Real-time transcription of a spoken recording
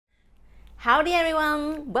Howdy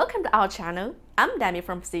everyone! Welcome to our channel. I'm Demi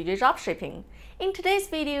from CJdropshipping. In today's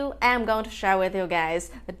video, I am going to share with you guys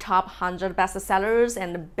the top 100 bestsellers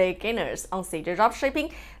and beginners on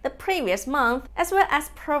CJdropshipping the previous month, as well as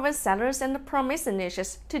proven sellers and promising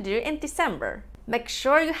niches to do in December. Make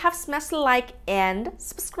sure you have smashed the like and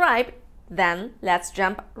subscribe. Then let's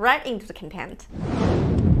jump right into the content.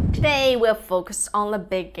 Today we'll focus on the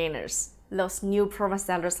beginners, those new proven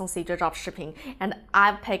sellers on CJdropshipping, and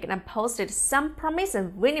I've picked and posted some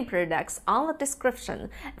promising winning products on the description.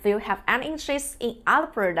 If you have any interest in other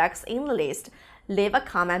products in the list, leave a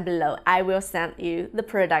comment below. I will send you the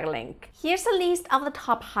product link. Here's a list of the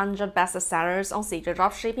top 100 best sellers on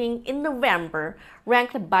CJdropshipping in November,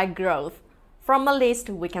 ranked by growth. From the list,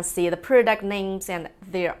 we can see the product names and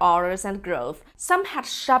their orders and growth. Some had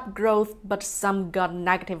sharp growth, but some got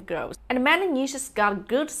negative growth. And many niches got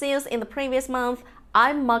good sales in the previous month.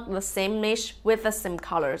 I marked the same niche with the same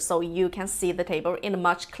color so you can see the table in a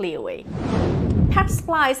much clearer way. Pet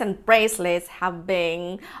supplies and bracelets have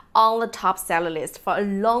been on the top seller list for a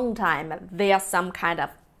long time. They are some kind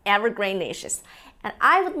of evergreen niches, and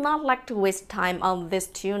I would not like to waste time on these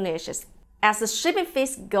two niches, as the shipping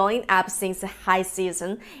fees going up since the high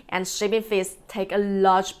season, and shipping fees take a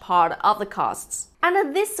large part of the costs.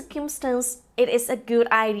 Under this circumstance, it is a good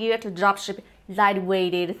idea to dropship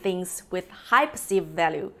lightweighted things with high perceived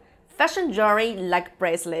value. Fashion jewelry like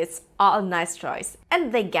bracelets are a nice choice,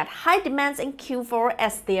 and they get high demands in Q4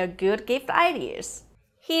 as they are good gift ideas.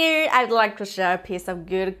 Here, I'd like to share a piece of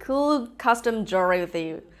good, cool custom jewelry with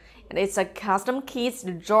you, and it's a custom kids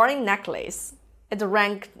jewelry necklace. It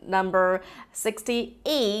ranked number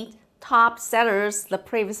 68 top sellers the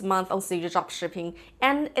previous month on CJdropshipping,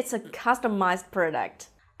 and it's a customized product.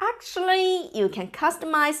 Actually, you can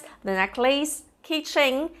customize the necklace,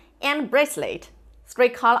 keychain, and bracelet. 3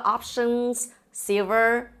 color options: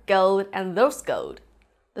 silver, gold, and rose gold.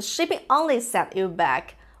 The shipping only set you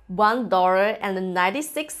back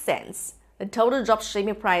 $1.96. The total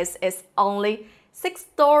dropshipping price is only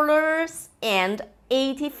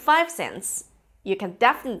 $6.85. You can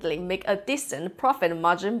definitely make a decent profit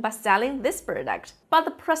margin by selling this product, but the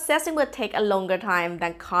processing will take a longer time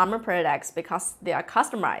than common products because they are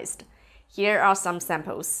customized. Here are some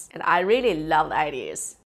samples, and I really love the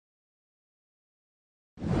ideas.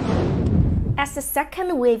 As the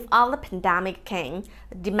second wave of the pandemic came,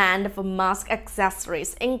 the demand for mask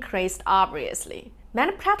accessories increased obviously.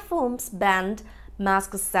 Many platforms banned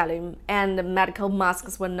mask selling, and medical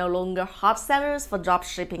masks were no longer hot sellers for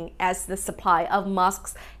dropshipping as the supply of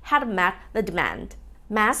masks had met the demand.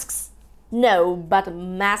 Masks? No, but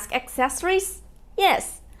mask accessories?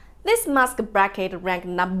 Yes. This mask bracket ranked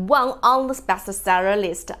number 1 on the bestseller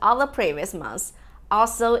list of the previous month.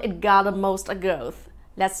 Also, it got the most growth.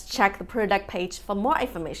 Let's check the product page for more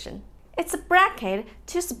information. It's a bracket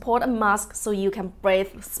to support a mask so you can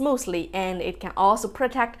breathe smoothly, and it can also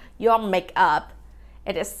protect your makeup.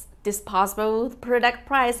 It is disposable. The product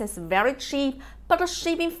price is very cheap, but the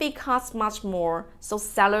shipping fee costs much more, so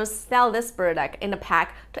sellers sell this product in a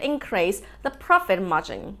pack to increase the profit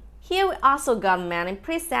margin. Here we also got many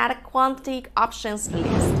preset quantity options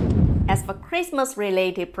list. As for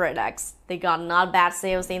Christmas-related products, they got not bad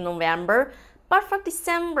sales in November, but for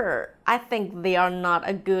December, I think they are not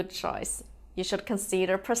a good choice. You should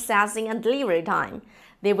consider processing and delivery time.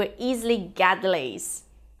 They will easily get delays.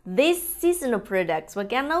 These seasonal products will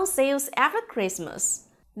get no sales after Christmas.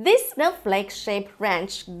 This snowflake-shaped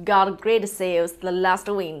wrench got great sales the last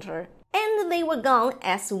winter, and they were gone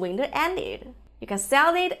as winter ended. You can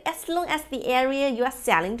sell it as long as the area you are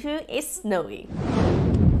selling to is snowy.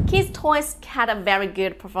 Kids' toys had a very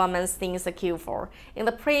good performance since Q4. In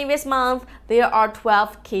the previous month, there are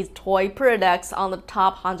 12 kids' toy products on the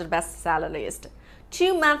top 100 bestseller list.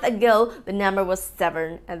 2 months ago, the number was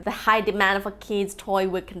 7, and the high demand for kids' toys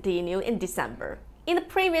will continue in December. In the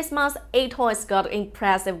previous month, 8 toys got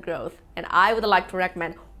impressive growth, and I would like to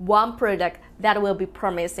recommend one product that will be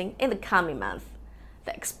promising in the coming month: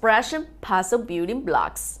 the Expression Puzzle Building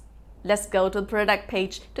Blocks. Let's go to the product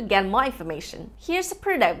page to get more information. Here's a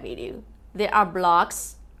product video. There are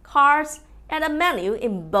blocks, cards, and a menu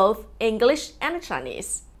in both English and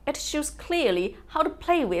Chinese. It shows clearly how to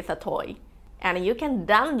play with a toy, and you can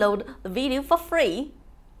download the video for free.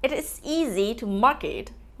 It is easy to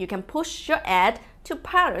market. You can push your ad to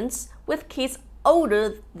parents with kids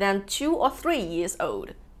older than 2 or 3 years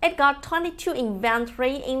old. It got 22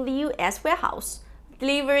 inventory in the US warehouse.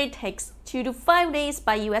 Delivery takes 2 to 5 days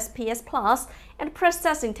by USPS Plus, and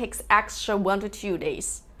processing takes extra 1 to 2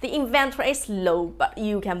 days. The inventory is low, but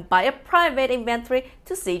you can buy a private inventory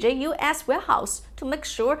to CJ US warehouse to make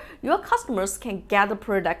sure your customers can get the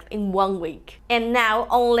product in 1 week. And now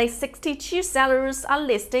only 62 sellers are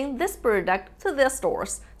listing this product to their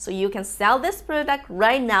stores, so you can sell this product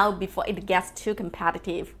right now before it gets too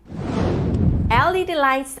competitive. LED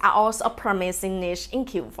lights are also a promising niche in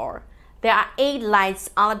Q4. There are 8 lights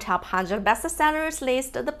on the top 100 bestsellers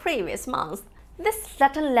list the previous month. This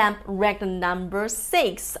satin lamp ranked number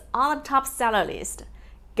 6 on the top seller list,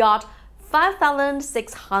 got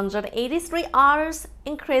 5,683 orders,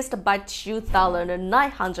 increased by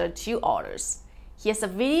 2,902 orders. Here's a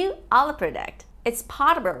video of the product. It's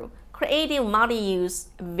portable, creative, multi-use,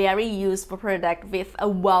 very useful product with a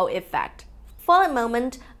wow effect. For the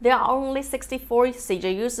moment, there are only 64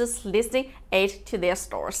 CJ users listing it to their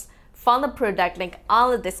stores. Found the product link on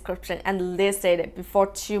the description and listed it before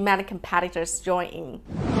too many competitors join in.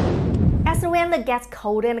 As the weather gets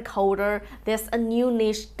colder and colder, there's a new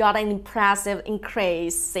niche got an impressive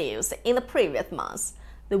increase sales in the previous months: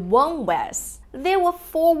 the warm wears. There were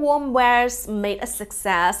 4 warm wears made a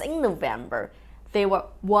success in November. They were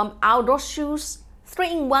warm outdoor shoes,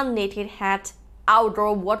 3-in-1 knitted hat,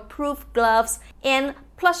 outdoor waterproof gloves, and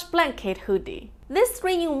plush blanket hoodie. This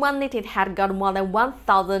 3-in-1 knitted hat got more than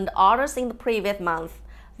 1,000 orders in the previous month.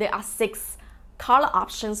 There are 6 color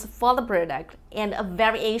options for the product and a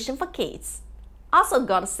variation for kids. Also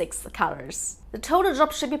got 6 colors. The total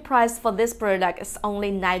dropshipping price for this product is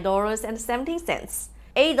only $9.17,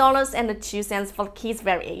 $8.02 for the kids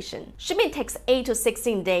variation. Shipping takes 8 to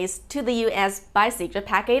 16 days to the US by CJ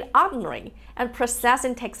Packet Ordinary, and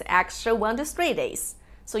processing takes extra 1 to 3 days.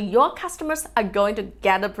 So your customers are going to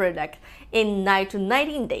get the product in 9 to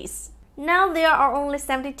 19 days. Now there are only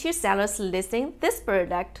 72 sellers listing this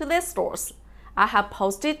product to their stores. I have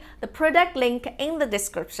posted the product link in the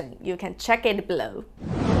description. You can check it below.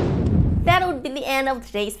 That would be the end of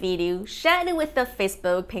today's video. Share it with the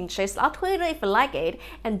Facebook, Pinterest, or Twitter if you like it.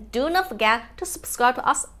 And do not forget to subscribe to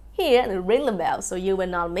us here and ring the bell so you will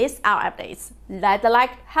not miss our updates. Let the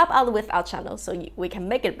like help out with our channel so we can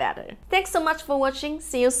make it better. Thanks so much for watching.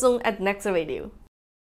 See you soon at the next video.